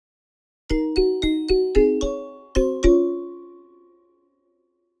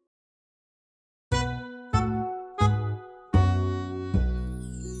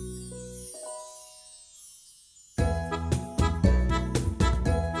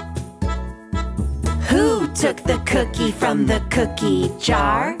Who took the cookie from the cookie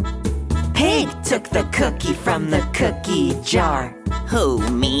jar? Pig took the cookie from the cookie jar. Who,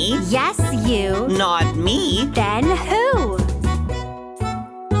 me? Yes, you. Not me. Then who?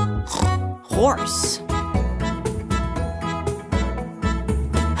 Horse.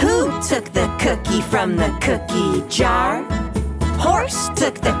 Who took the cookie from the cookie jar? Horse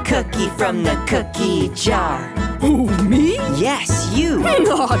took the cookie from the cookie jar. Who, me? Yes, you.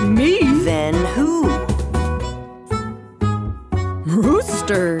 Not me. Then who?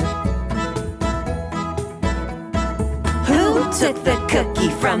 Rooster. Who took the cookie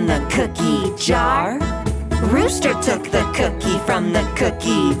from the cookie jar? Rooster took the cookie from the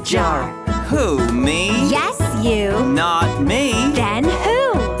cookie jar. Who, me? Yes, you. Not me. Then who?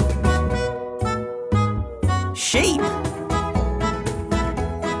 Sheep.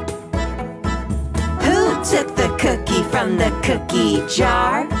 Who took the cookie from the cookie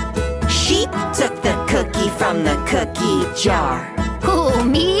jar? Sheep took the cookie from the cookie jar. Who,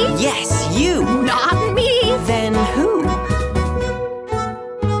 me? Yes, you. Not me. Then who?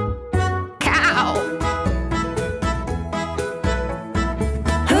 Cow.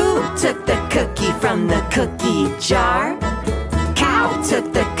 Who took the cookie from the cookie jar? Cow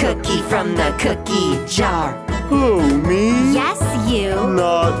took the cookie from the cookie jar. Who, me? Yes, you.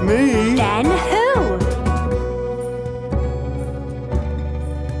 Not me. Then who?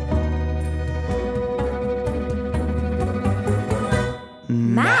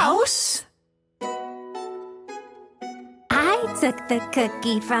 Mouse? I took the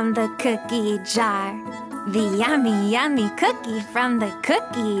cookie from the cookie jar. The yummy, yummy cookie from the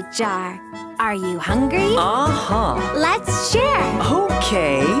cookie jar. Are you hungry? Uh-huh. Let's share.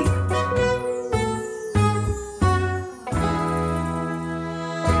 Okay.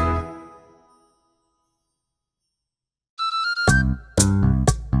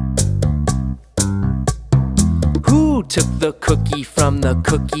 Who took the cookie from the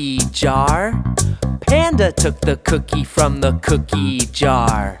cookie jar? Panda took the cookie from the cookie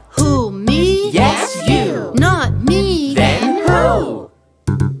jar. Who, me? Yes, you. Not me. Then who?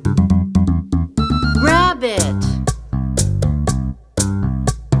 Rabbit.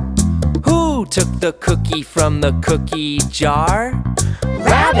 Who took the cookie from the cookie jar?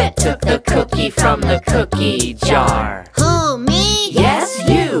 Rabbit took the cookie from the cookie jar. Who, me? Yes,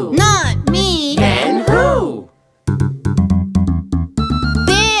 you. Not me. Then who?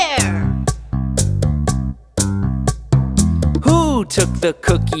 Bear. Who took the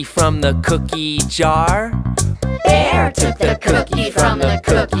cookie from the cookie jar? Bear took the cookie from the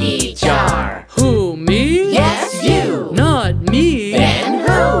cookie jar. Who, me? Yes, you. Not me. Then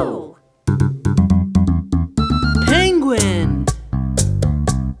who? Penguin.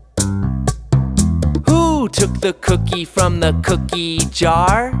 Who took the cookie from the cookie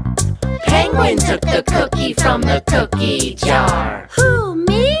jar? Penguin took the cookie from the cookie jar. Who,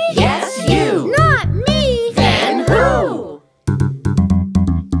 me? Yes, you. Not me. Then who?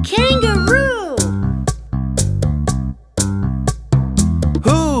 Kangaroo.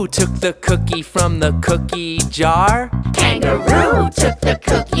 Who took the cookie from the cookie jar? Kangaroo took the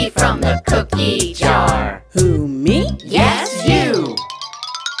cookie from the cookie jar. Who, me? Yes, you.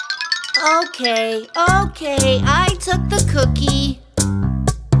 Okay, I took the cookie.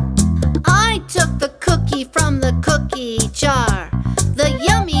 I took the cookie from the cookie jar. The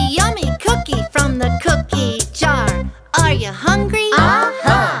yummy, yummy cookie from the cookie jar. Are you hungry?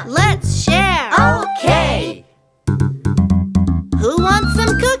 Uh-huh. Let's share. Okay. Who wants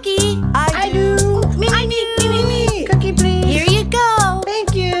some cookie? I do. Me. Cookie, please. Here you go.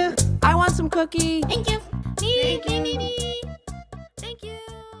 Thank you. I want some cookie. Thank you. Me. Thank you.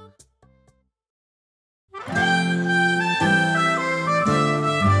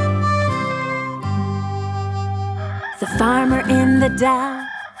 The farmer in the dell,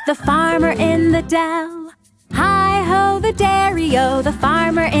 the farmer in the dell. Hi-ho, the dairy-o, the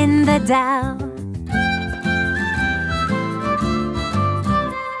farmer in the dell.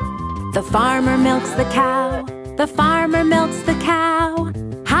 The farmer milks the cow, the farmer milks the cow.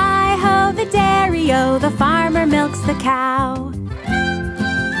 Hi-ho, the dairy-o, the farmer milks the cow.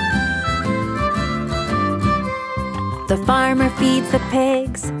 The farmer feeds the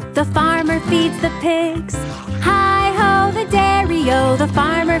pigs, the farmer feeds the pigs. Hi-ho, the dairy-o, the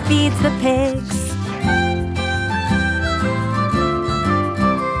farmer feeds the pigs.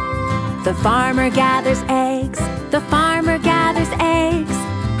 The farmer gathers eggs, the farmer gathers eggs.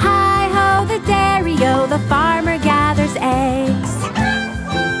 Hi-ho, the dairy-o, the farmer gathers eggs.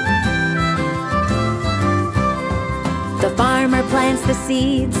 The farmer plants the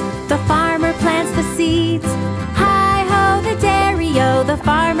seeds, the farmer plants the seeds. Hi-ho, the dairy-o, the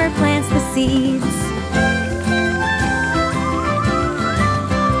farmer plants the seeds.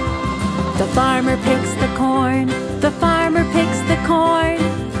 corn. The farmer picks the corn.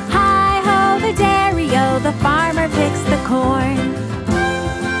 Hi-ho, the dairy-o, the farmer picks the corn.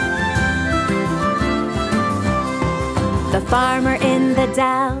 The farmer in the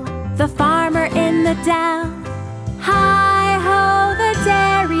dell, the farmer in the dell. Hi-ho, the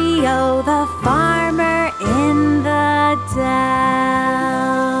dairy-o, the farmer in the dell.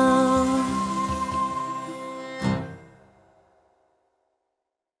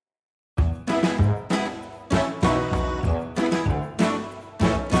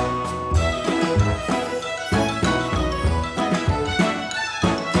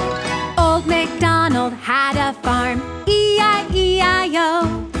 Old MacDonald had a farm, E-I-E-I-O.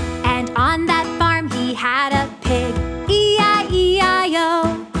 And on that farm he had a pig, E-I-E-I-O.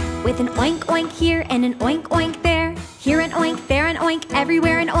 With an oink oink here and an oink oink there. Here an oink, there an oink,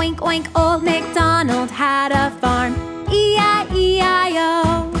 everywhere an oink oink. Old MacDonald had a farm, E-I-E-I-O.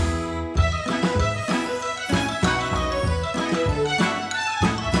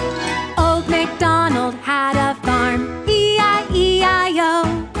 Old MacDonald had a farm, E-I-E-I-O.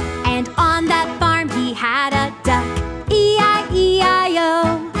 And on that farm he had a duck, E-I-E-I-O.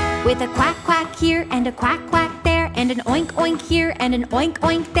 With a quack quack here and a quack quack there, and an oink oink here and an oink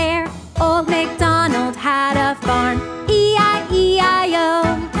oink there. Old MacDonald had a farm, E-I-E-I-O.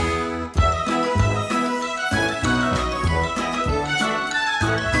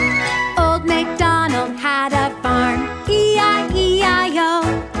 Old MacDonald had a farm, E-I-E-I-O.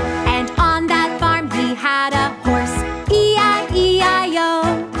 And on that farm he had a horse, E-I-E-I-O.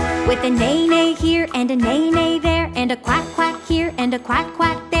 With a neigh-neigh here and a neigh-neigh there, and a quack quack here and a quack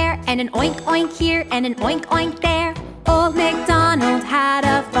quack there, and an oink oink here and an oink oink there. Old MacDonald had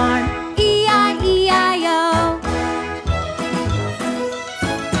a farm, E-I-E-I-O.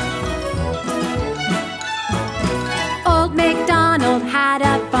 Old MacDonald had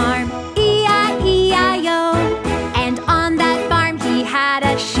a farm, E-I-E-I-O. And on that farm he had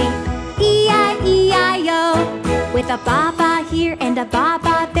a sheep, E-I-E-I-O. With a ba-ba here and a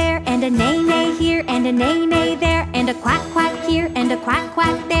ba-ba there, and a neigh-neigh here and a neigh-neigh there, and a quack quack here and a quack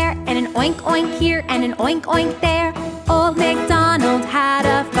quack there, and an oink oink here and an oink oink there. Old MacDonald had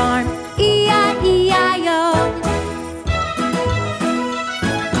a farm, E-I-E-I-O.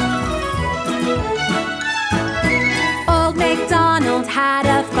 Old MacDonald had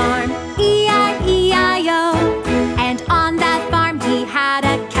a farm, E-I-E-I-O. And on that farm he had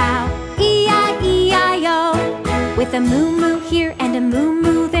a cow, E-I-E-I-O. With a moo-moo here and a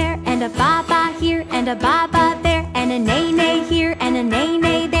moo-moo there, and a ba-ba here and a ba-ba there, and a neigh-neigh here and a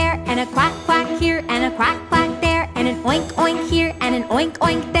neigh-neigh there, and a quack quack here and a quack quack there, and an oink oink here and an oink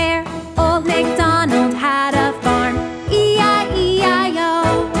oink there. Old MacDonald had a farm, E-I-E-I-O.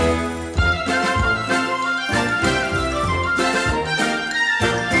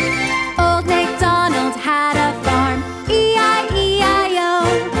 Old MacDonald had a farm, E-I-E-I-O.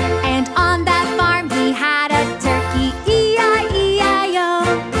 And on that farm he had a turkey, E-I-E-I-O.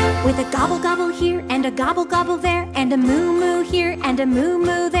 With a gobble gobble here and a gobble gobble there, and a moo moo here and a moo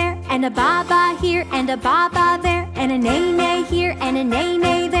moo there, and a ba-ba here and a ba-ba there, and a neigh-neigh here and a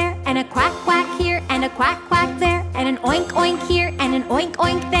neigh-neigh there, and a quack quack here and a quack quack there, and an oink oink here and an oink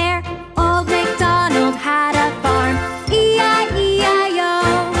oink there. Old MacDonald had a farm, E-I-E-I-O.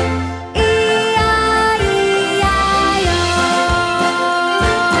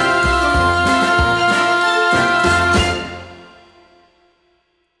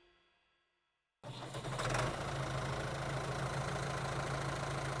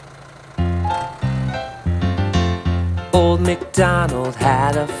 Old MacDonald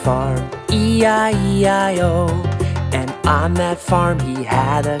had a farm, E-I-E-I-O. And on that farm he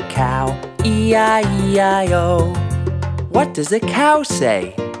had a cow, E-I-E-I-O. What does a cow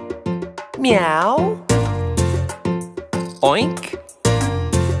say? Meow. Oink.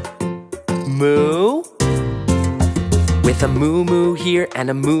 Moo. With a moo-moo here and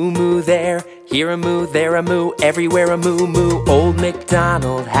a moo-moo there, here a moo, there a moo, everywhere a moo-moo. Old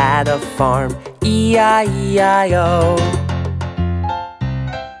MacDonald had a farm, E-I-E-I-O.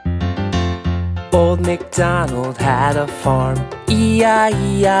 Old MacDonald had a farm,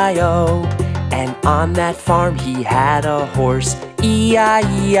 E-I-E-I-O. And on that farm he had a horse,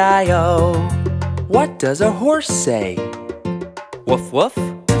 E-I-E-I-O. What does a horse say? Woof woof.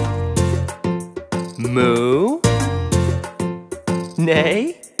 Moo.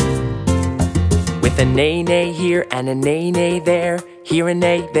 Neigh. With a neigh-neigh here and a neigh-neigh there, here a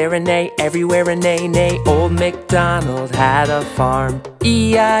neigh, there a neigh, everywhere a neigh-neigh. Old MacDonald had a farm,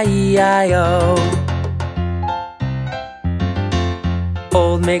 E-I-E-I-O.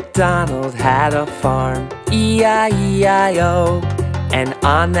 Old MacDonald had a farm, E-I-E-I-O. And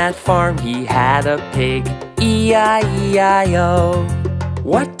on that farm he had a pig. E-I-E-I-O.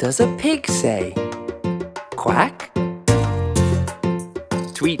 What does a pig say? Quack?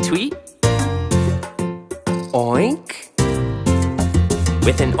 Tweet, tweet? Oink?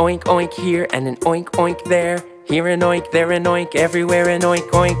 With an oink, oink here and an oink, oink there. Here an oink, there an oink, everywhere an oink,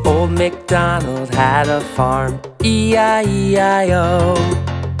 oink. Old MacDonald had a farm. E-I-E-I-O.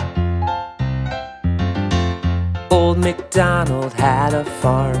 Old MacDonald had a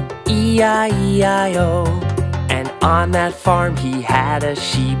farm. E-I-E-I-O. And on that farm he had a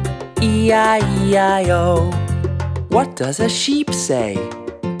sheep. E-I-E-I-O. What does a sheep say?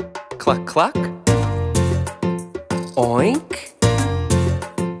 Cluck, cluck? Oink?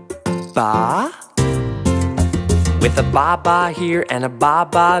 Ba? With a ba-ba here and a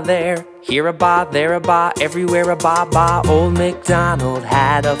ba-ba there. Here a ba, there a ba, everywhere a ba-ba. Old MacDonald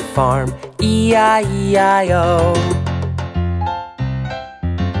had a farm. E-I-E-I-O.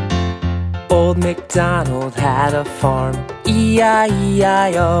 Old MacDonald had a farm.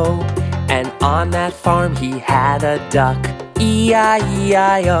 E-I-E-I-O. And on that farm he had a duck.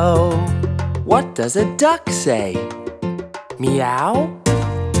 E-I-E-I-O. What does a duck say? Meow?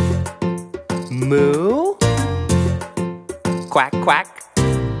 Moo? Quack, quack?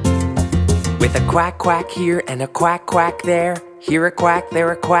 With a quack, quack here and a quack, quack there. Here a quack,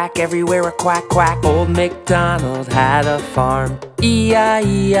 there a quack, everywhere a quack, quack. Old MacDonald had a farm.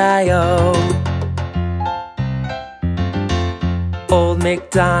 E-I-E-I-O. Old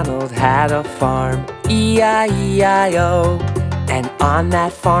MacDonald had a farm. E-I-E-I-O. And on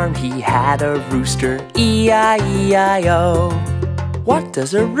that farm he had a rooster. E-I-E-I-O. What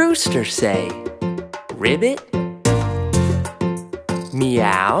does a rooster say? Ribbit?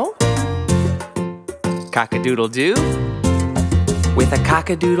 Meow? Cock-a-doodle-doo? With a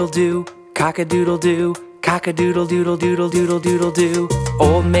cock-a-doodle-doo, cock-a-doodle-doo, cock-a-doodle-doodle-doodle-doodle-doodle-doo.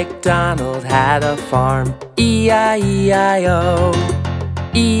 Old MacDonald had a farm. E-I-E-I-O.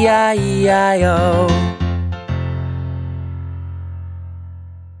 E-I-E-I-O.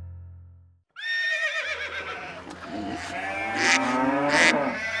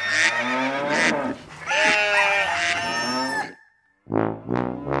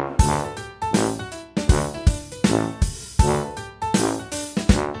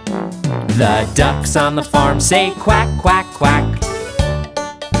 The ducks on the farm say quack, quack, quack.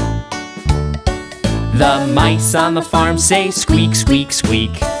 The mice on the farm say squeak, squeak,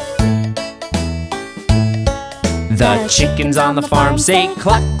 squeak. The chickens on the farm say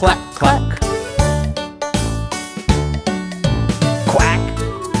cluck, cluck, cluck. Quack,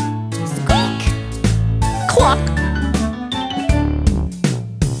 squeak, cluck.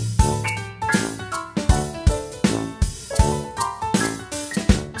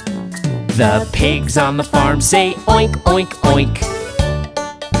 The pigs on the farm say oink, oink, oink.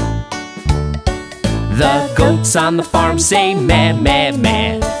 The goats on the farm say meh, meh,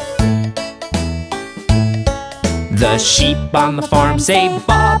 meh. The sheep on the farm say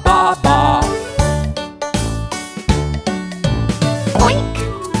ba, ba, ba. Oink,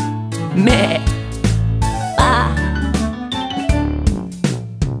 meh, ba.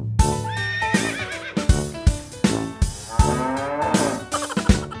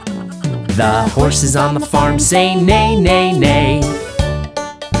 The horses on the farm say neigh, neigh, neigh.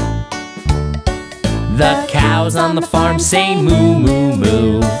 The cows on the farm say moo, moo,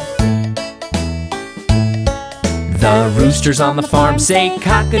 moo. The roosters on the farm say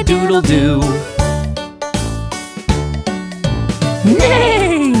cock-a-doodle-doo.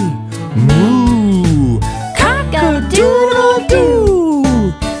 Neigh, moo, cock-a-doodle-doo.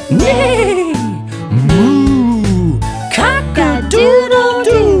 Neigh, moo,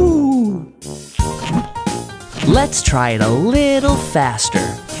 cock-a-doodle-doo. Let's try it a little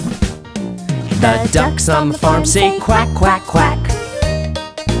faster. The ducks on the farm say quack, quack, quack.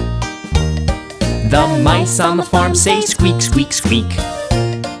 The mice on the farm say squeak, squeak, squeak.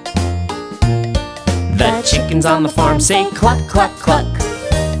 The chickens on the farm say cluck, cluck, cluck.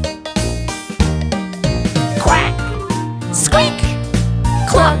 Quack, squeak,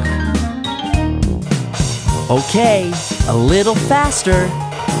 cluck. Okay, a little faster.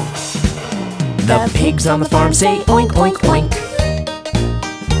 The pigs on the farm say oink, oink, oink.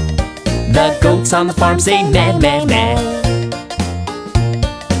 The goats on the farm say meh, meh, meh.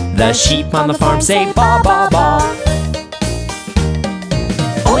 The sheep on the farm say ba, ba, ba.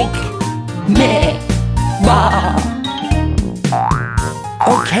 Oink, meh, ba.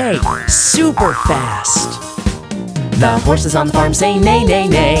 Okay, super fast. The horses on the farm say neigh, neigh,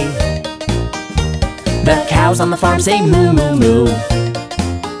 neigh. The cows on the farm say moo, moo, moo.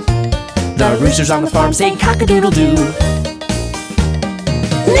 The roosters on the farm say cock-a-doodle-doo.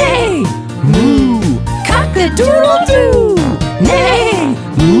 moo. Cock-a-doodle-doo! Neigh!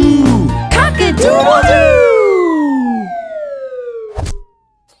 Moo. Cock-a-doodle-doo!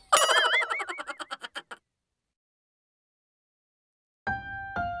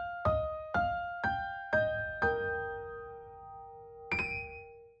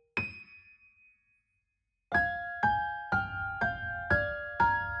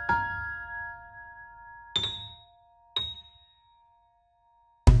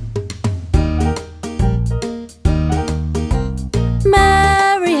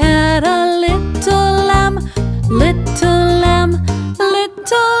 Mary had a little lamb, little lamb,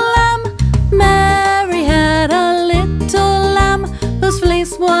 little lamb. Mary had a little lamb whose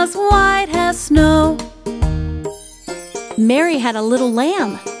fleece was white as snow. Mary had a little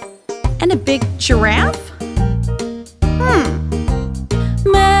lamb and a big giraffe.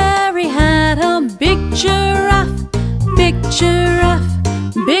 Mary had a big giraffe, big giraffe,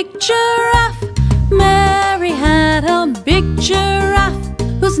 big giraffe. Mary had a big giraffe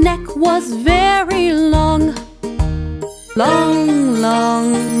whose neck was very long. Long,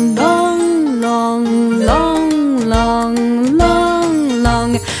 long, long, long, long, long, long,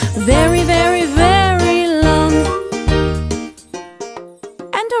 long. Very, very, very long.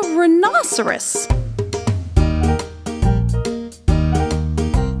 And a rhinoceros.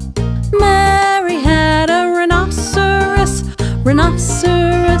 Mary had a rhinoceros,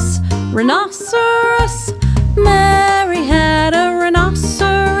 rhinoceros, rhinoceros. Mary had a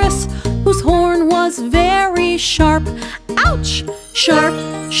rhinoceros whose horn was very sharp. Ouch! Sharp,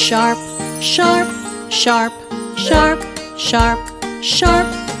 sharp, sharp, sharp, sharp, sharp, sharp,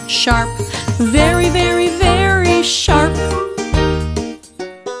 sharp. Very, very, very sharp.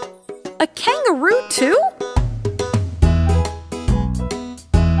 A kangaroo too?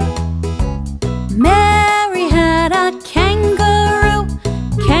 Mary had a kangaroo,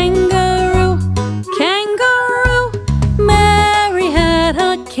 kangaroo, kangaroo. Mary had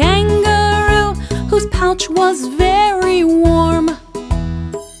a kangaroo whose pouch was very warm.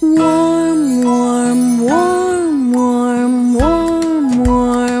 Warm, warm, warm, warm, warm,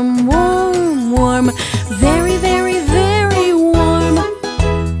 warm, warm, warm. Very, very, very warm.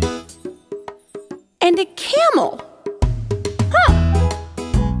 And a camel.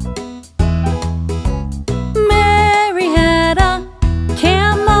 Mary had a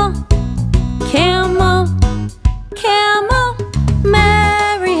camel, camel, camel.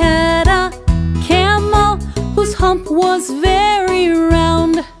 Mary had a camel whose hump was very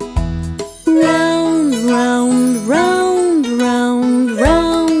round. Round, round, round, round,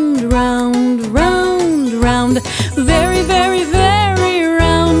 round, round, round, round. Very, very, very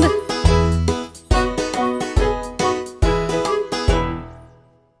round.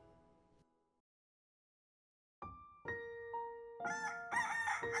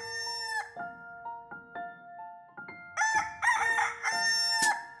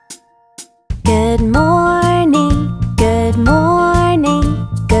 Good morning, good morning,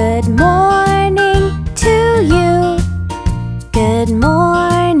 good morning to you. Good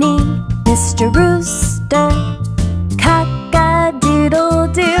morning, Mr. Rooster,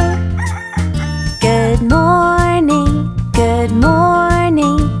 cock-a-doodle-doo. Good morning, good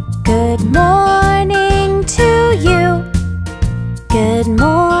morning, good morning to you. Good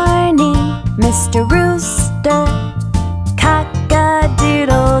morning, Mr. Rooster,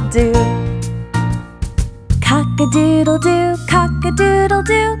 cock-a-doodle-doo. Cock-a-doodle-doo,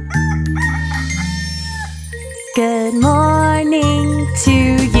 cock-a-doodle-doo. Good morning to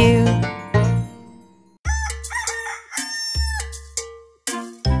you.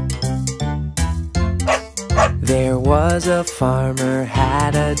 There was a farmer,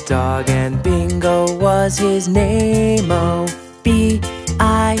 had a dog, and Bingo was his name-o.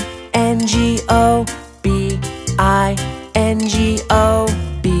 B-I-N-G-O, B-I-N-G-O,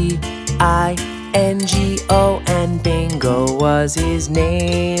 B-I-N-G-O, and Bingo was his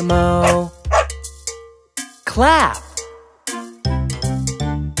name-o. Clap!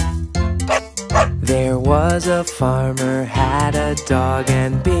 There was a farmer, had a dog,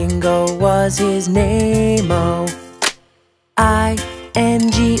 and Bingo was his name-o.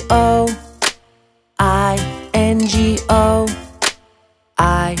 I-N-G-O, I-N-G-O,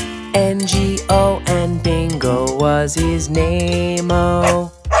 I-N-G-O, and Bingo was his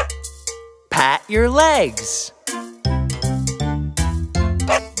name-o. Pat your legs!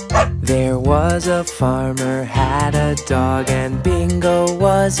 There was a farmer, had a dog, and Bingo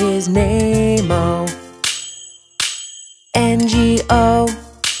was his name-o. N-G-O,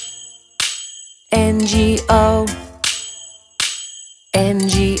 N-G-O,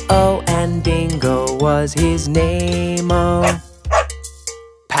 N-G-O, and Bingo was his name-o.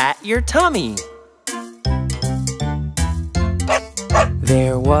 Pat your tummy.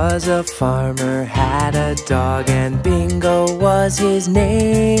 There was a farmer, had a dog, and Bingo was his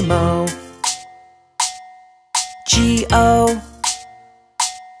name-o. G-O,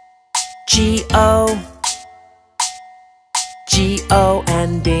 G-O, G-O,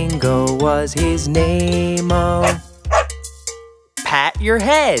 and Bingo was his name-o. Pat your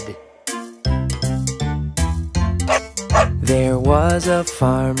head. There was a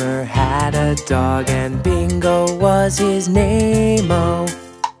farmer, had a dog, and Bingo was his name-o.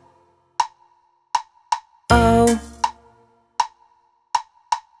 Oh,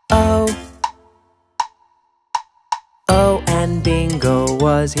 oh, oh, and Bingo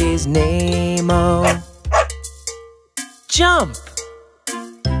was his name-o. Jump!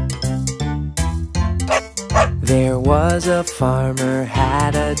 There was a farmer,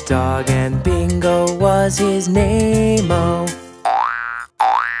 had a dog, and Bingo was his name-o.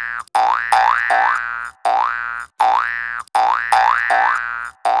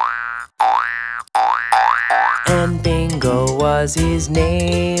 And Bingo was his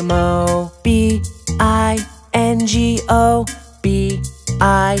name-o. B-I-N-G-O, B-I-N-G-O,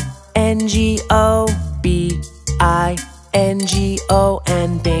 B-I-N-G-O,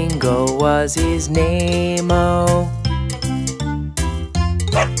 and Bingo was his name-o.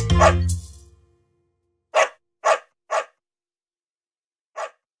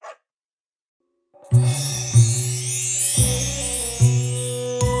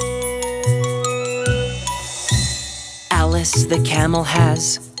 Alice the camel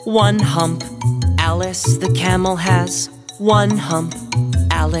has one hump. Alice the camel has one hump.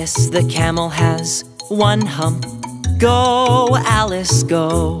 Alice the camel has one hump. Go, Alice,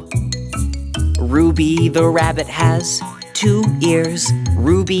 go. Ruby the rabbit has 2 ears.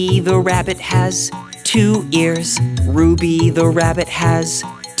 Ruby the rabbit has 2 ears. Ruby the rabbit has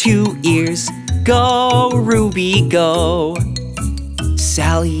 2 ears. Go, Ruby, go.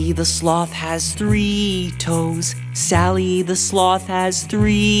 Sally the sloth has 3 toes. Sally the sloth has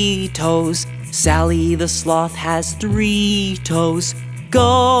 3 toes. Sally the sloth has 3 toes.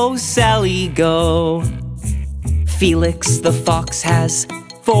 Go, Sally, go. Felix the fox has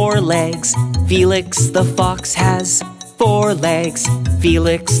 4 legs. Felix the fox has 4 legs.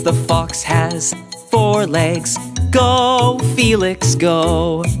 Felix the fox has 4 legs. Go, Felix,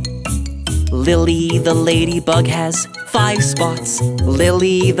 go. Lily the ladybug has 5 spots.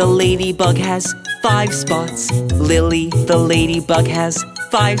 Lily the ladybug has 5 spots. Lily the ladybug has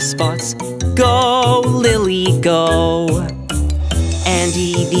 5 spots. Go, Lily, go.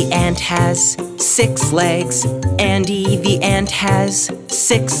 Andy the ant has 6 legs. Andy the ant has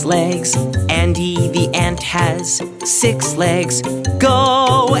 6 legs. Andy the ant has 6 legs.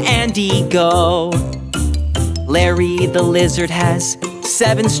 Go, Andy, go. Larry the lizard has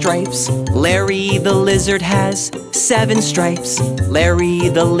 7 stripes. Larry the lizard has 7 stripes. Larry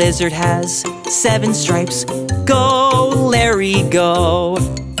the lizard has 7 stripes. Go, Larry, go.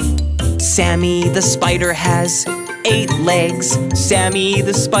 Sammy the spider has 8 legs. Sammy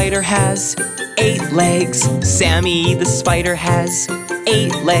the spider has 8 legs. Sammy the spider has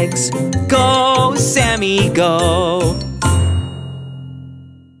 8 legs. Go, Sammy, go.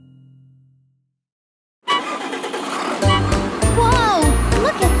 Whoa!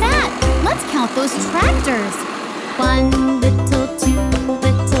 Look at that! Let's count those tractors. 1 little, 2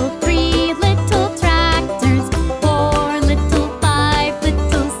 little, 3 little tractors. 4 little, 5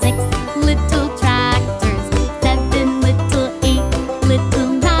 little, 6 little tractors. 7 little, 8 little,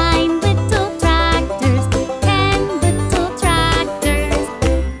 9 little tractors. 10 little tractors.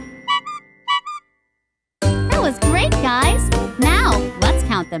 That was great, guys! Now, let's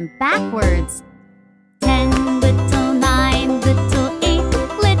count them backwards. 10 little, 9 little, 8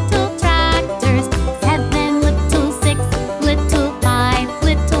 little tractors. 7 little, 6 little, 5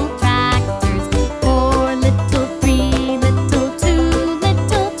 little tractors. 4 little, 3 little, 2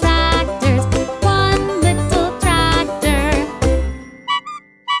 little tractors. 1 little tractor.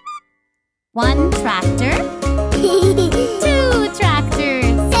 1 tractor. 2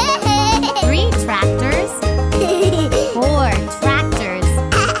 tractors. 3 tractors. 4 tractors.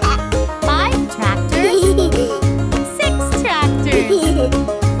 5 tractors. 6 tractors.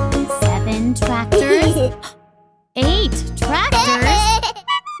 7 tractors. 8 tractors.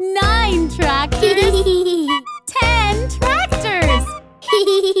 9 tractors. 10 tractors.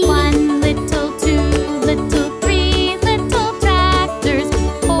 1 little, 2 little, 3 little tractors.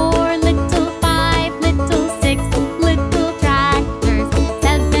 4 little, 5 little, 6 little tractors.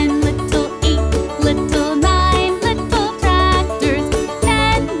 7 little, 8 little, 9 little tractors.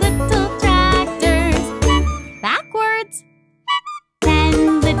 10 little tractors. Backwards.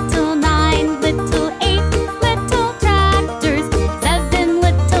 10 little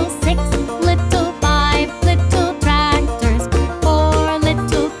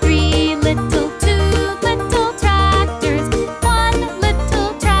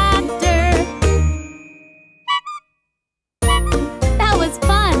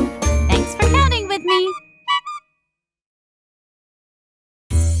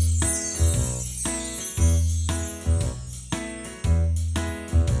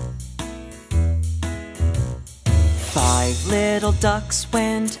 5 little ducks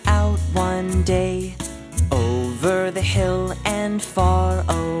went out one day, over the hill and far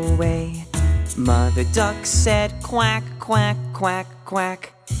away. Mother duck said quack, quack, quack,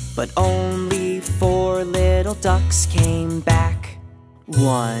 quack, but only 4 little ducks came back.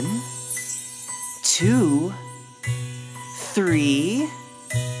 1, 2, 3,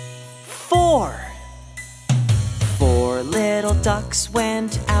 4. 4 little ducks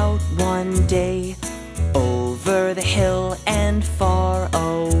went out one day, over the hill and far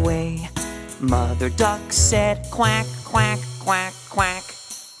away. Mother duck said quack, quack, quack, quack,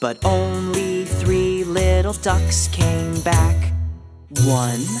 but only 3 little ducks came back.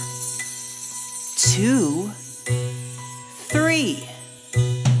 1, 2, 3.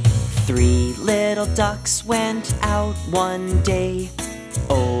 3 little ducks went out one day,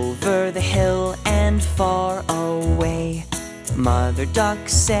 over the hill and far away. Mother duck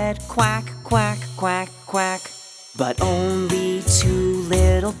said quack, quack, quack, quack, but only 2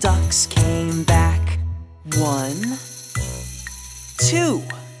 little ducks came back. 1, 2.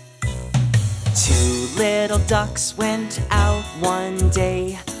 2 little ducks went out one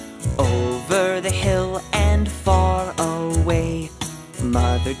day, over the hill and far away.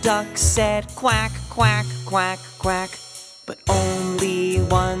 Mother duck said quack, quack, quack, quack, but only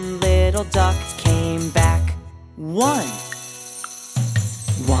 1 little duck came back. 1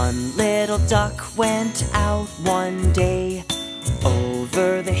 little duck went out one day,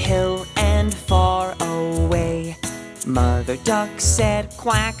 over the hill and far away. Mother duck said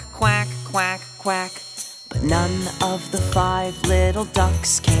quack, quack, quack, quack, but none of the 5 little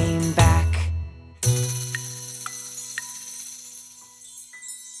ducks came back.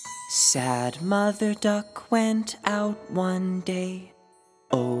 Sad Mother duck went out one day,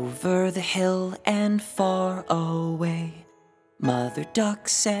 over the hill and far away. Mother duck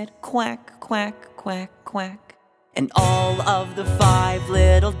said quack, quack, quack, quack, and all of the 5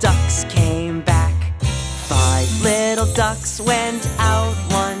 little ducks came back. 5 little ducks went out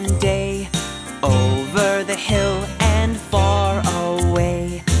one day, over the hill and far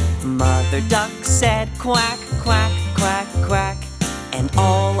away. Mother duck said quack, quack, quack, quack, and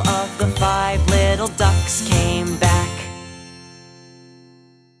all of the 5 little ducks came back.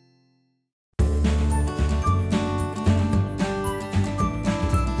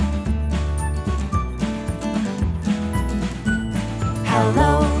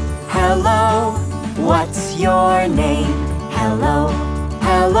 Hello, hello, what's your name? Hello,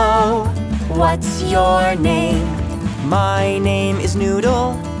 hello, what's your name? My name is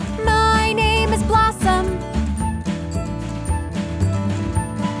Noodle. My name is Blossom.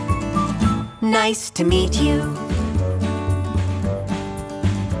 Nice to meet you.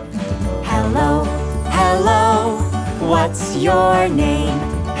 Hello, hello, what's your name?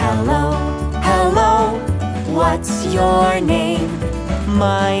 Hello, hello, what's your name?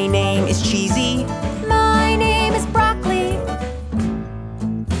 My name is Cheesy. My name is Broccoli.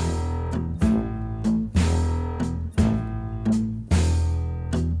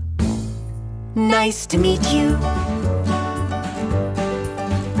 Nice to meet you.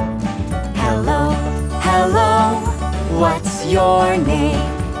 Hello, hello, what's your name?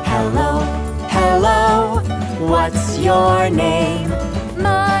 Hello, hello, what's your name?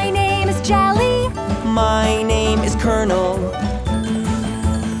 My name is Jelly. My name is Colonel.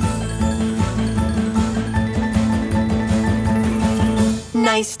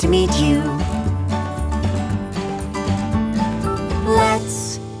 Nice to meet you.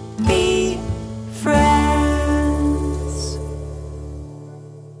 Let's Be friends.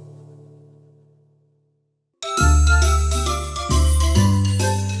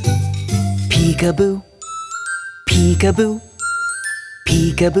 Peekaboo, peekaboo,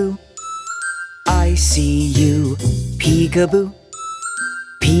 peekaboo, I see you. Peekaboo,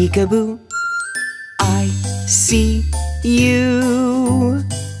 peekaboo, I see you.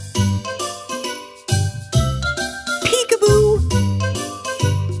 Peekaboo,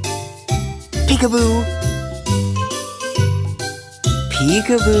 peekaboo,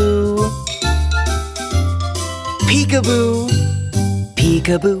 peekaboo, peekaboo,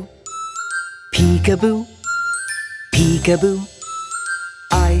 peekaboo, peekaboo, peekaboo,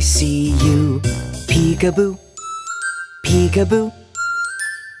 I see you. Peekaboo, peekaboo,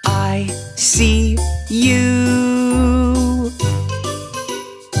 I see you.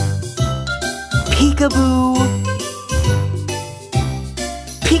 Peekaboo,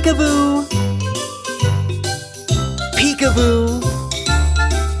 peekaboo, peekaboo,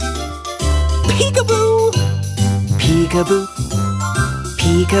 peekaboo, peekaboo,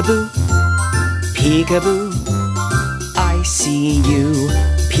 peekaboo, peekaboo, I see you.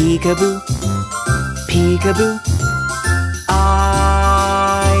 Peekaboo, peekaboo,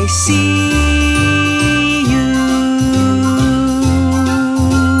 see you.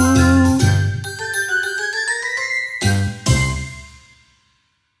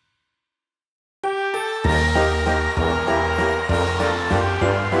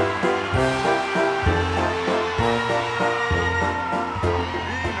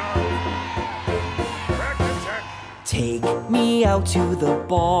 Take me out to the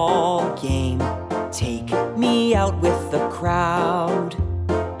ball game. Take me out with the crowd.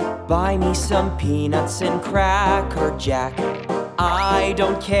 Buy me some peanuts and Cracker Jack. I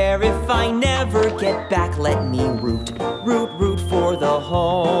don't care if I never get back. Let me root, root, root for the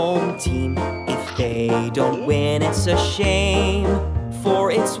home team. If they don't win, it's a shame.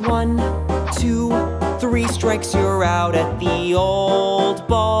 For it's 1, 2, 3 strikes, you're out at the old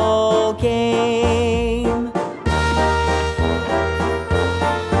ball game.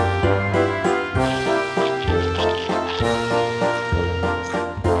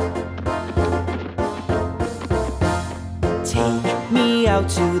 Take me out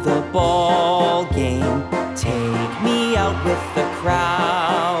to the ball game. Take me out with the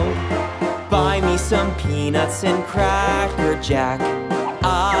crowd. Buy me some peanuts and Cracker Jack.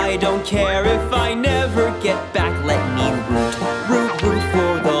 I don't care if I never get back. Let me root, root, root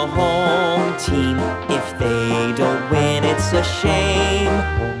for the home team. If they don't win, it's a shame.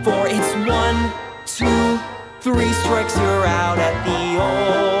 For it's 1, 2, 3 strikes, you're out at the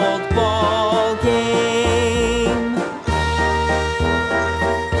old ball game.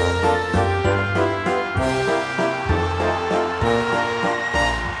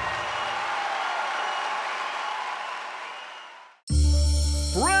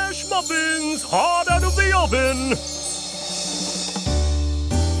 Fresh muffins, hot out of the oven.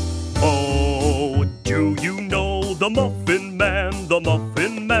 Oh, do you know the Muffin Man, the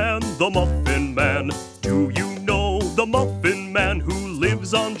Muffin Man, the Muffin Man? Do you know the Muffin Man who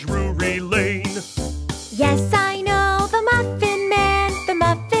lives on Drury Lane? Yes, I know the Muffin Man, the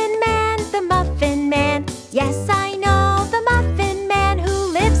Muffin Man, the Muffin Man. Yes, I know the Muffin Man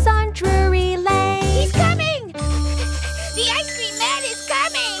who lives on Drury Lane. He's coming! The ice cream man is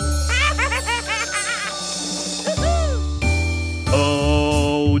coming!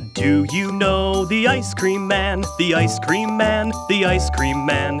 Oh, do you know the Ice Cream Man, the Ice Cream Man, the Ice Cream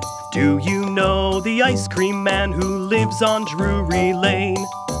Man? Do you know the Ice Cream Man who lives on Drury Lane?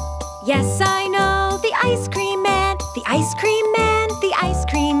 Yes, I know the Ice Cream Man, the Ice Cream Man, the Ice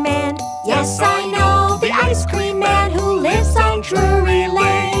Cream Man. Yes, I know the Ice Cream Man who lives on Drury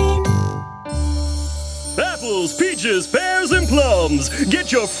Lane. Apples, peaches, pears, and plums.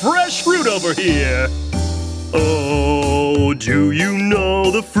 Get your fresh fruit over here. Oh, do you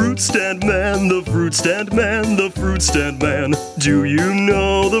know the Fruit Stand Man, the Fruit Stand Man, the Fruit Stand Man? Do you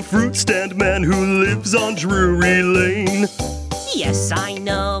know the Fruit Stand Man who lives on Drury Lane? Yes, I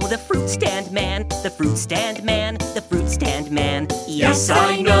know the Fruit Stand Man, the Fruit Stand Man, the Fruit Stand Man. Yes,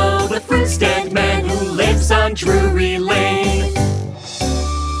 I know the Fruit Stand Man who lives on Drury Lane.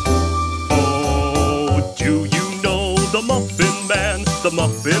 Oh, do you know the Muffin Man, the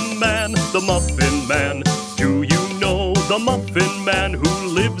Muffin Man, the Muffin Man? Do you know the Muffin Man who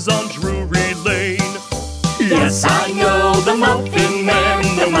lives on Drury Lane? Yes, I know the Muffin Man,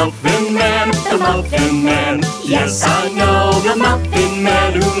 the Muffin Man, the Muffin Man. Yes, I know the Muffin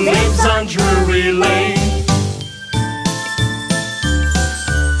Man who lives on Drury Lane.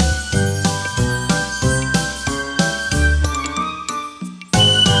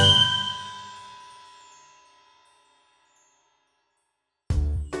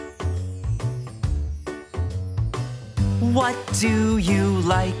 What do you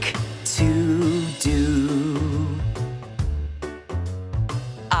like to do?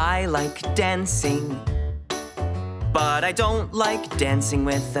 I like dancing, but I don't like dancing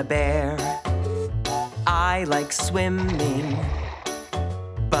with a bear. I like swimming,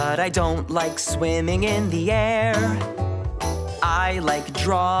 but I don't like swimming in the air. I like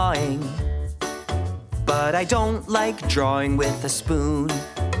drawing, but I don't like drawing with a spoon.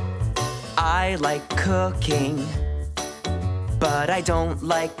 I like cooking, but I don't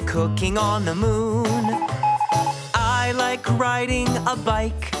like cooking on the moon. I like riding a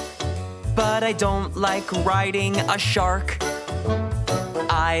bike, but I don't like riding a shark.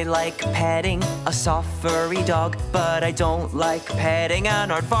 I like petting a soft furry dog, but I don't like petting an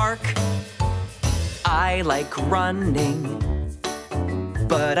aardvark. I like running,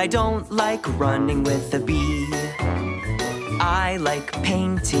 but I don't like running with a bee. I like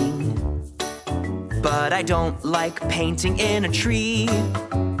painting, but I don't like painting in a tree.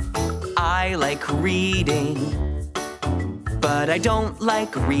 I like reading, but I don't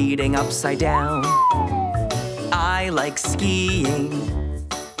like reading upside down. I like skiing,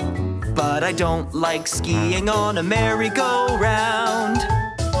 but I don't like skiing on a merry-go-round.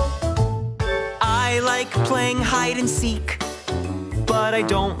 I like playing hide and seek, but I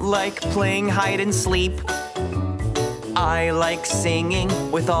don't like playing hide and sleep. I like singing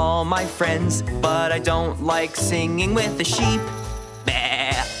with all my friends, but I don't like singing with the sheep.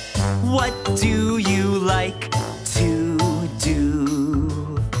 Bah. What do you like to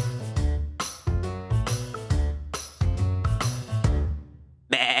do?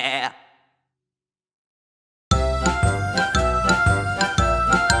 Bah.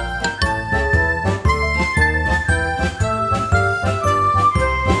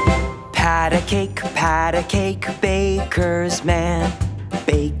 Pat a cake, baker's man.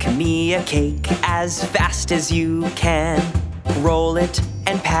 Bake me a cake as fast as you can. Roll it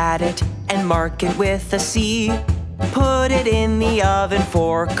and pat it and mark it with a C. Put it in the oven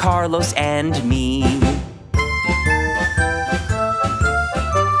for Carlos and me.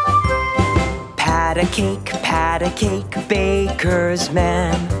 Pat a cake, baker's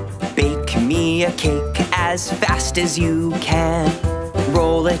man. Bake me a cake as fast as you can.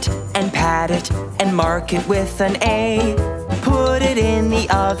 Roll it and pat it and mark it with an A. Put it in the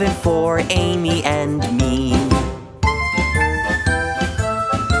oven for Amy and me.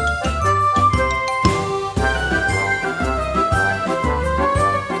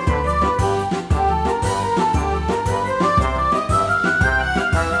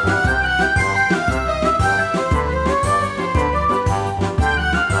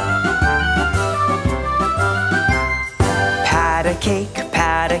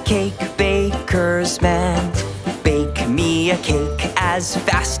 Pat a cake, baker's man. Bake me a cake as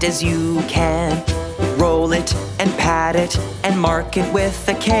fast as you can. Roll it and pat it and mark it with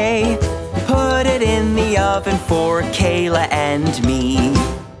a K. Put it in the oven for Kayla and me.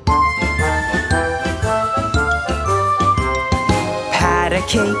 Pat a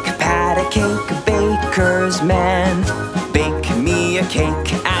cake, baker's man. Bake me a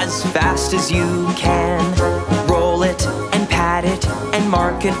cake as fast as you can. Roll it and pat it and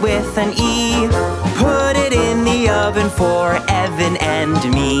mark it with an E. Put it in the oven for Evan and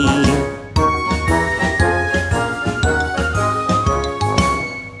me.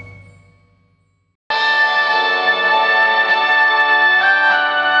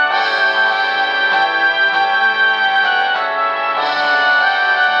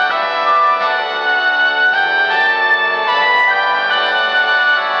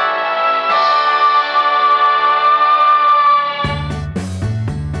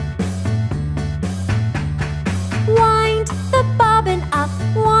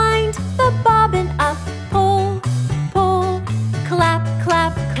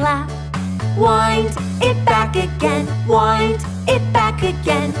 Wind it back again, wind it back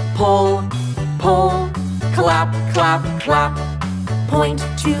again. Pull, pull, clap, clap, clap. Point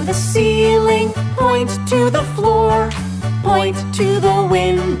to the ceiling, point to the floor. Point to the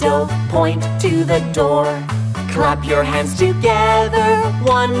window, point to the door. Clap your hands together,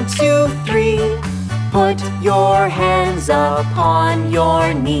 1, 2, 3. Put your hands upon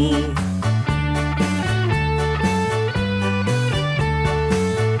your knee.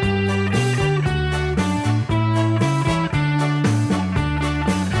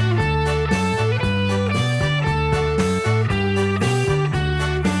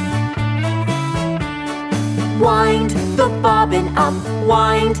 Wind the bobbin up,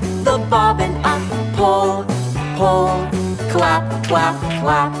 wind the bobbin up. Pull, pull, clap, clap,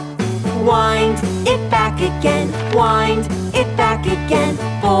 clap. Wind it back again, wind it back again.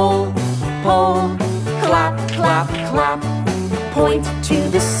 Pull, pull, clap, clap, clap. Point to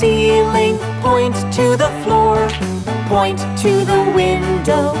the ceiling, point to the floor. Point to the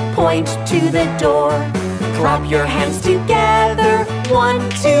window, point to the door. Clap your hands together, 1,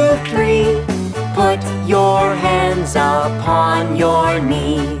 2, 3. Put your hands upon your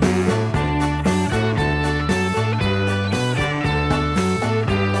knee.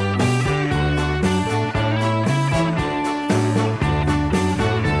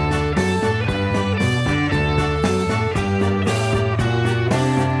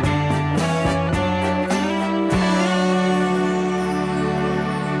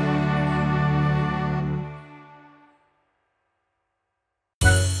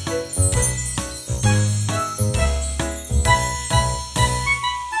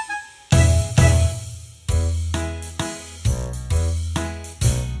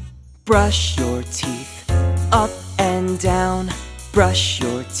 Brush your teeth up and down. Brush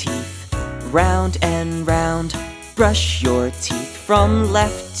your teeth round and round. Brush your teeth from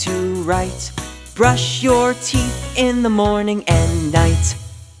left to right. Brush your teeth in the morning and night.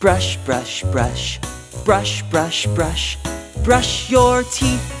 Brush, brush, brush. Brush, brush, brush. Brush your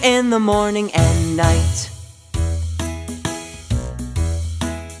teeth in the morning and night.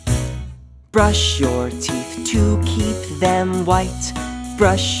 Brush your teeth to keep them white.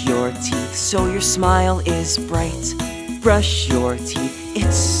 Brush your teeth so your smile is bright. Brush your teeth,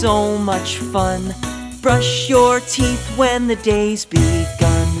 it's so much fun. Brush your teeth when the day's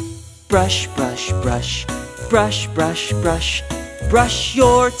begun. Brush, brush, brush, brush, brush, brush. Brush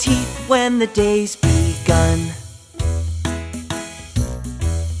your teeth when the day's begun.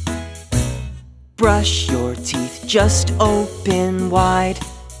 Brush your teeth, just open wide.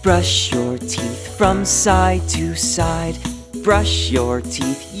 Brush your teeth from side to side. Brush your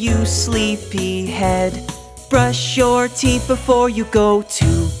teeth, you sleepy head. Brush your teeth before you go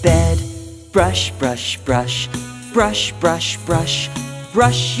to bed. Brush, brush, brush, brush, brush, brush.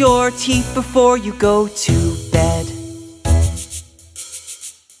 Brush your teeth before you go to bed.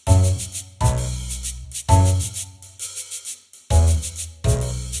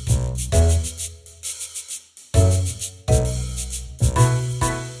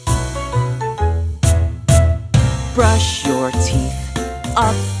 Brush your teeth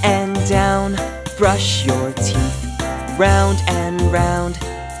up and down. Brush your teeth round and round.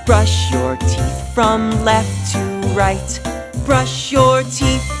 Brush your teeth from left to right. Brush your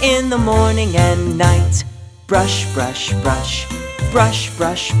teeth in the morning and night. Brush, brush, brush, brush,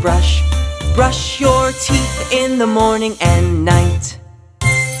 brush, brush. Brush your teeth in the morning and night.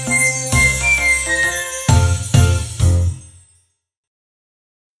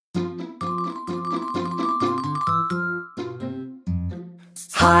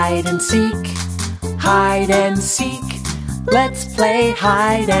 Hide and seek, hide and seek. Let's play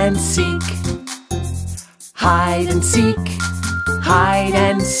hide and seek. Hide and seek, hide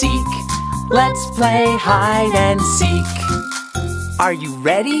and seek. Let's play hide and seek. Are you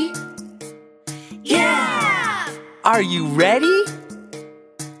ready? Yeah! Are you ready?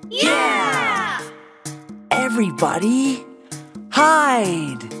 Yeah! Everybody,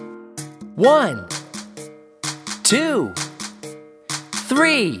 hide. 1, 2,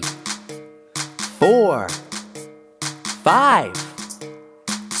 3, 4, 5,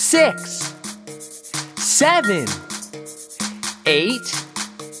 6, 7, 8,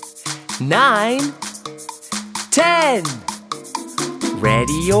 9, 10.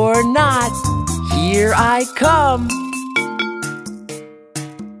 Ready or not, here I come.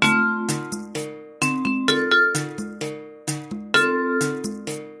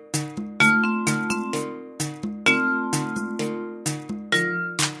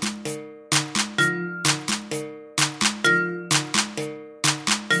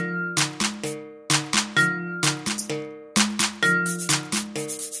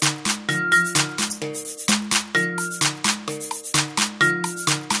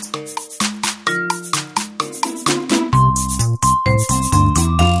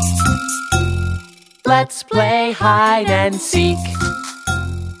 Let's play hide and seek.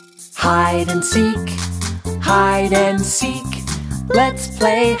 Hide and seek, hide and seek. Let's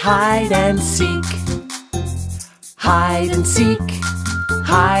play hide and seek. Hide and seek,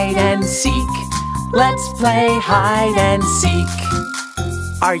 hide and seek. Let's play hide and seek.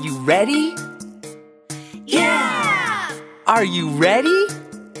 Are you ready? Yeah! Are you ready?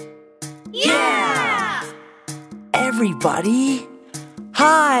 Yeah! Everybody,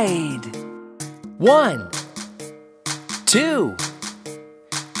 hide. 1, 2,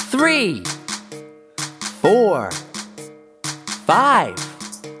 3, 4, 5,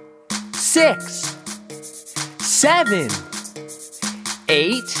 6, 7,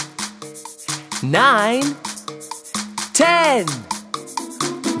 8, 9, 10.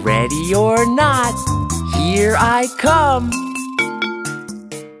 Ready or not, here I come.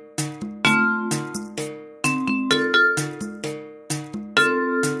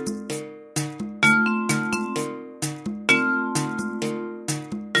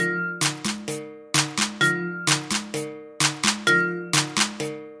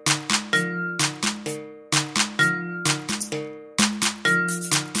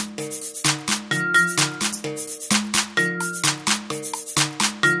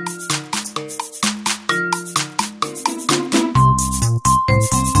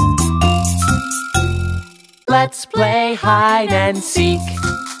 Let's play hide and seek.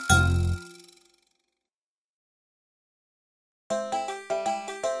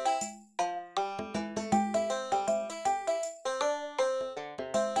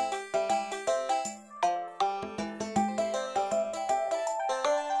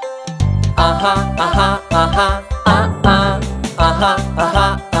 Uh-huh, uh-huh, uh-huh, uh-uh. Uh-huh,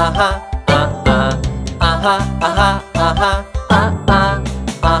 uh-huh, uh-huh, uh-uh. Uh-huh, uh-huh, uh-huh, uh-uh.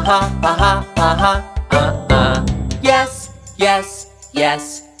 Uh-huh, uh-huh, uh-huh, uh-uh. Yes, Yes,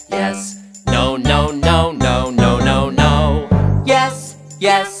 yes, yes. No, no, no, no, no, no, no. Yes,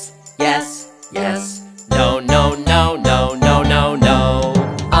 yes, yes, yes. No, no, no, no, no, no, no.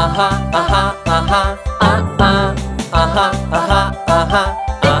 Uh-huh, uh-huh, uh-huh, uh-uh. Uh-huh, uh-huh, uh-huh,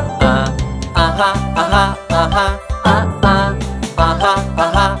 uh-uh. Uh-huh, uh-huh, uh-huh, uh-uh. Uh-huh,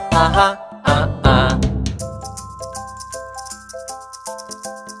 uh-huh, uh-huh, uh-uh.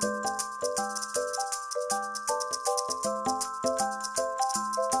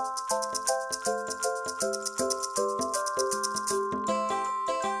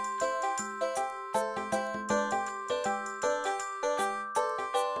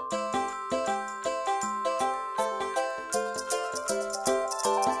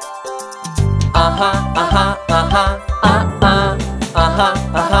 Uh-huh, uh-huh, uh-huh, uh-uh. Uh-huh,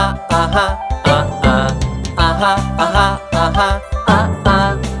 uh-huh, uh-huh, uh-uh. Uh-huh, uh-huh, uh-huh, uh-uh.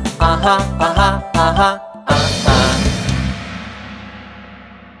 Uh-huh, uh-huh, uh-huh, uh-uh.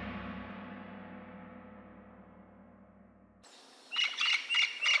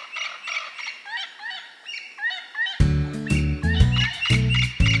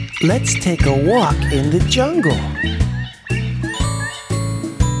 Let's take a walk in the jungle.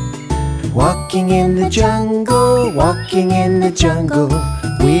 Walking in the jungle, walking in the jungle.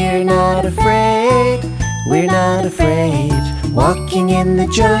 We're not afraid, we're not afraid. Walking in the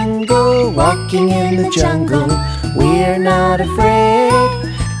jungle, walking in the jungle. We're not afraid,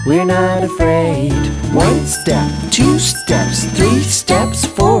 we're not afraid. 1 step, 2 steps, 3 steps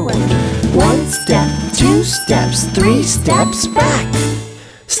forward. 1 step, 2 steps, 3 steps back.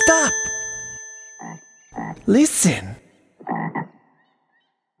 Stop! Listen.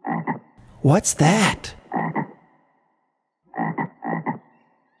 What's that?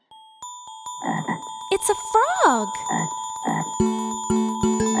 It's a frog.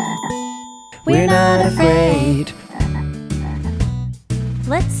 We're not afraid.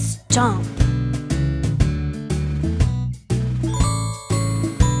 Let's jump.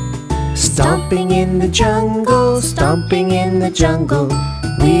 Stomping in the jungle, stomping in the jungle.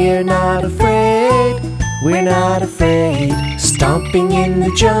 We're not afraid, we're not afraid. Stomping in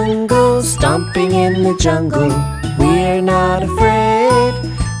the jungle, stomping in the jungle. We're not afraid,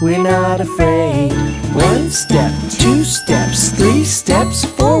 we're not afraid. 1 step, 2 steps, 3 steps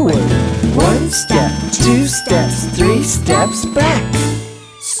forward. 1 step, 2 steps, 3 steps back.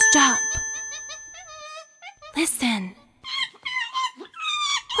 Stop. Listen.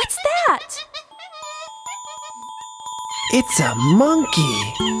 What's that? It's a monkey.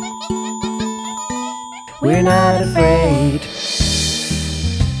 We're not afraid.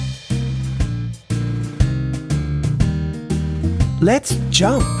 Let's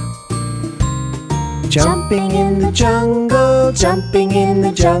jump. Jumping in the jungle, jumping in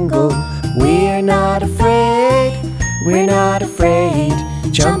the jungle. We're not afraid, we're not afraid.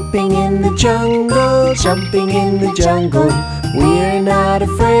 Jumping in the jungle, jumping in the jungle. We're not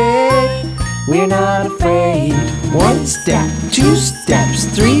afraid, we're not afraid. 1 step, 2 steps,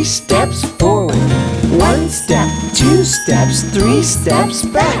 3 steps forward. 1 step, 2 steps, 3 steps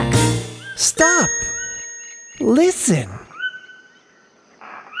back. Stop! Listen.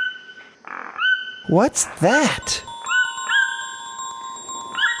 What's that?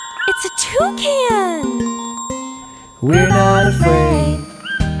 It's a toucan. We're not afraid.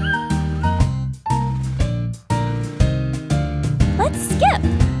 Let's skip.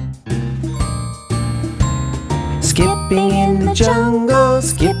 Skipping in the jungle,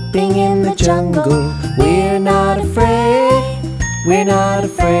 skipping in the jungle. We're not afraid, we're not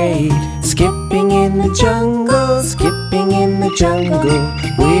afraid. Skipping in the jungle, skipping in the jungle.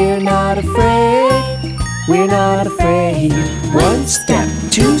 We're not afraid, we're not afraid. 1 step,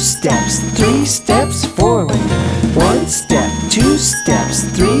 2 steps, 3 steps forward. 1 step, 2 steps,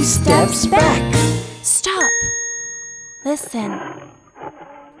 3 steps back. Stop. Listen.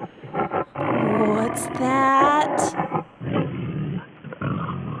 What's that?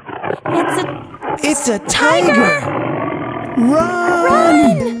 It's a tiger! Run!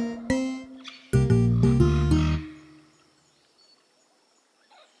 Run!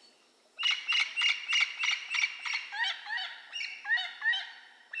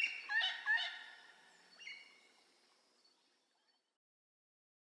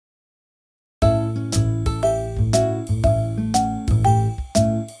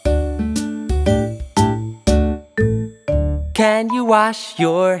 Can you wash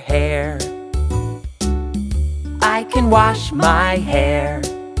your hair? I can wash my hair.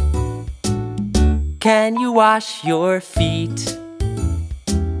 Can you wash your feet?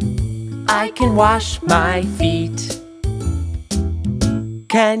 I can wash my feet.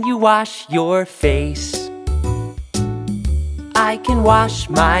 Can you wash your face? I can wash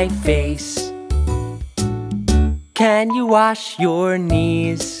my face. Can you wash your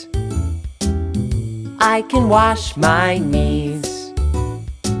knees? I can wash my knees.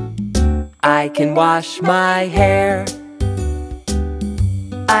 I can wash my hair.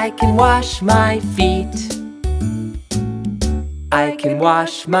 I can wash my feet. I can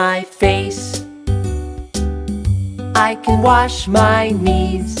wash my face. I can wash my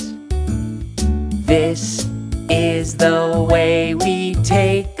knees. This is the way we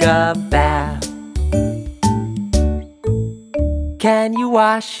take a bath. Can you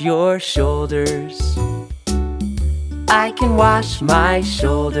wash your shoulders? I can wash my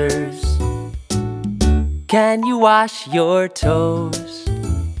shoulders. Can you wash your toes?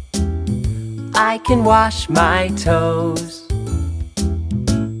 I can wash my toes.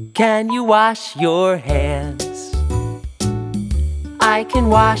 Can you wash your hands? I can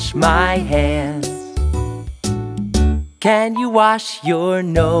wash my hands. Can you wash your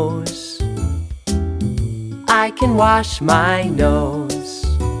nose? I can wash my nose.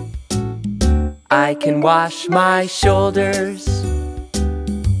 I can wash my shoulders.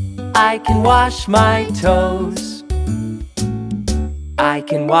 I can wash my toes. I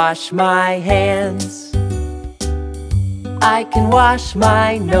can wash my hands. I can wash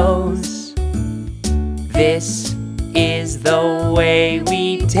my nose. This is the way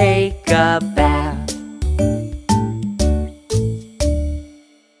we take a bath.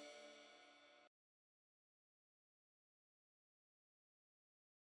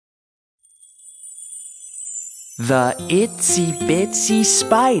 The itsy bitsy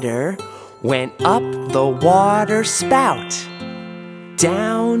spider went up the water spout.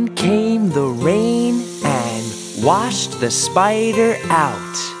 Down came the rain and washed the spider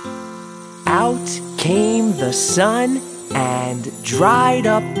out. Out came the sun and dried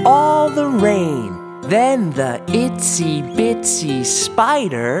up all the rain. Then the itsy bitsy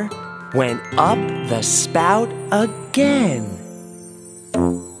spider went up the spout again.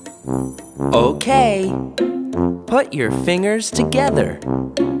 Okay, put your fingers together.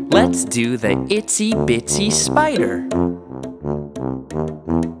 Let's do the itsy bitsy spider.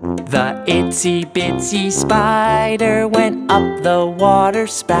 The itsy bitsy spider went up the water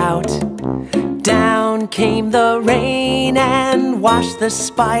spout. Down came the rain and washed the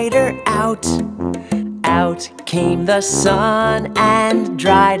spider out. Out came the sun and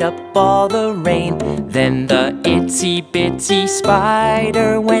dried up all the rain. Then the itsy bitsy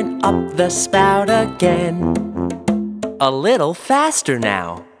spider went up the spout again. A little faster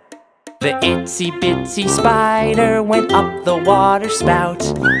now. The itsy bitsy spider went up the water spout.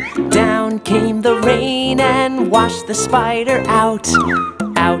 Down came the rain and washed the spider out.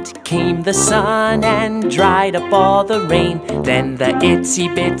 Out came the sun and dried up all the rain. Then the itsy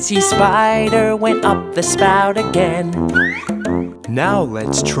bitsy spider went up the spout again. Now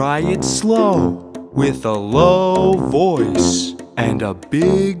let's try it slow, with a low voice and a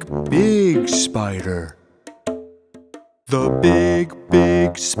big, big spider. The big,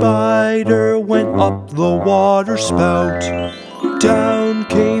 big spider went up the water spout. Down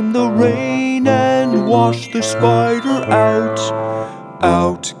came the rain and washed the spider out.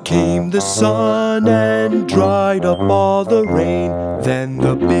 Out came the sun and dried up all the rain. Then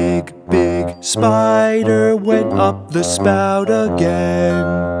the big, big spider went up the spout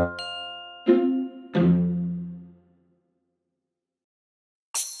again.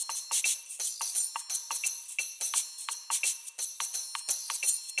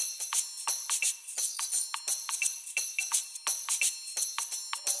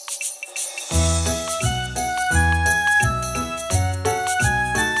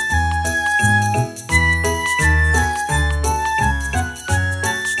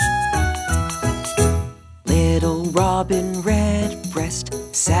 Robin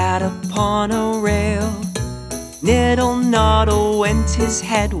Redbreast sat upon a rail. Niddle noddle went his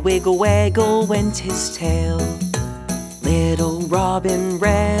head, wiggle waggle went his tail. Little Robin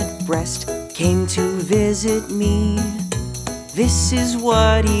Redbreast came to visit me. This is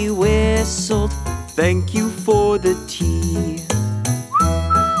what he whistled, thank you for the tea.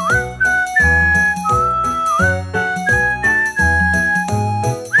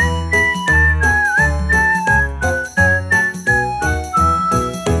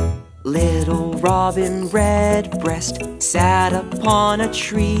 Robin Redbreast sat upon a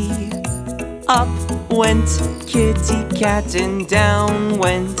tree. Up went Kitty Cat and down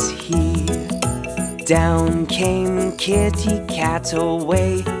went he. Down came Kitty Cat,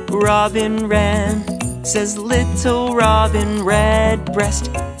 away Robin ran. Says little Robin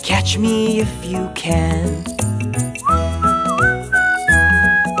Redbreast, catch me if you can.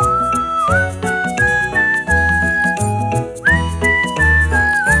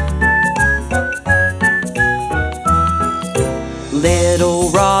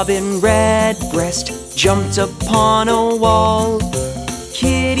 robin redbreast jumped upon a wall.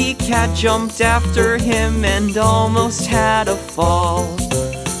 Kitty cat jumped after him and almost had a fall.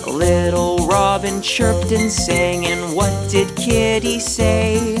 Little robin chirped and sang, and what did Kitty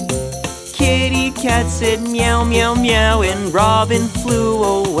say? Kitty cat said meow, meow, meow, and robin flew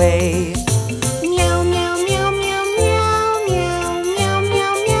away. Meow, meow, meow, meow, meow, meow, meow, meow,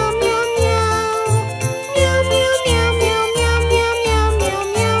 meow, meow, meow. Meow, meow, meow, meow, meow, meow, meow, meow,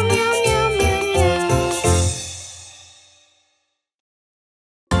 meow, meow, meow, meow.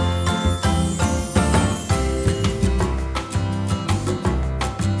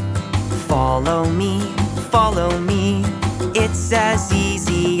 Follow me, it's as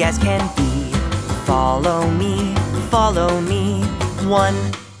easy as can be. Follow me,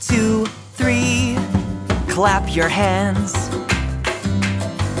 1, 2, 3. Clap your hands,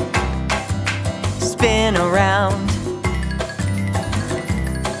 spin around,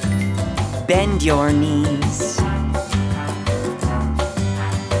 bend your knees,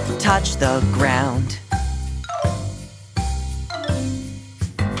 touch the ground.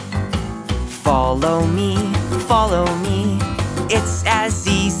 Follow me, it's as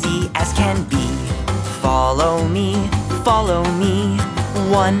easy as can be. Follow me,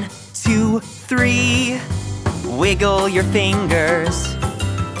 1, 2, 3. Wiggle your fingers,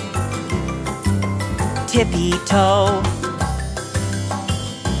 tippy-toe,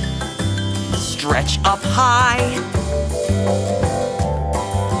 stretch up high,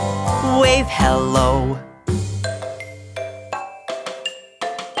 wave hello.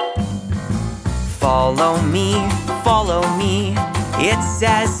 Follow me, it's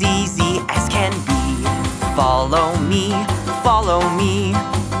as easy as can be. Follow me,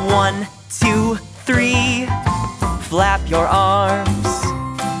 1, 2, 3. Flap your arms,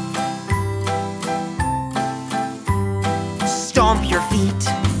 stomp your feet,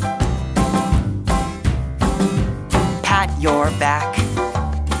 pat your back,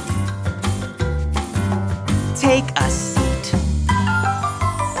 take a seat.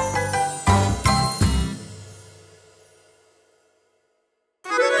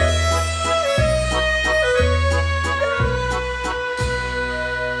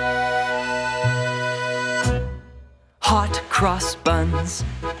 Hot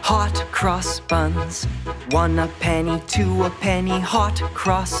cross buns, 1 a penny, 2 a penny, hot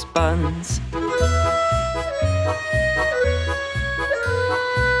cross buns.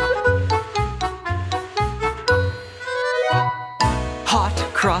 Hot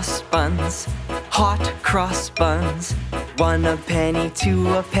cross buns, 1 a penny,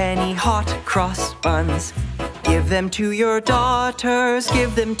 2 a penny, hot cross buns. Give them to your daughters,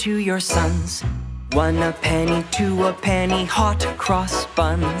 give them to your sons. 1 a penny, 2 a penny, hot cross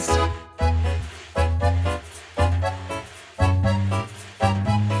buns.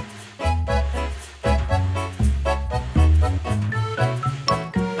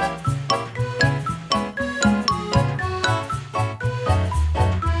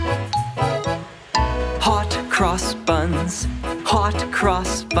 Hot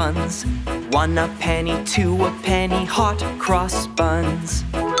cross buns, 1 a penny, 2 a penny, hot cross buns.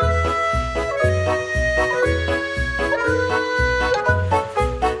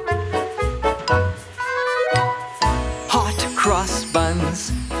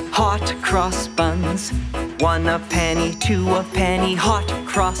 Hot cross buns, 1 a penny, 2 a penny, hot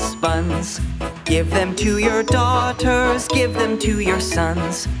cross buns. Give them to your daughters, give them to your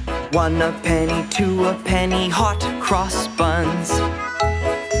sons. 1 a penny, 2 a penny, hot cross buns.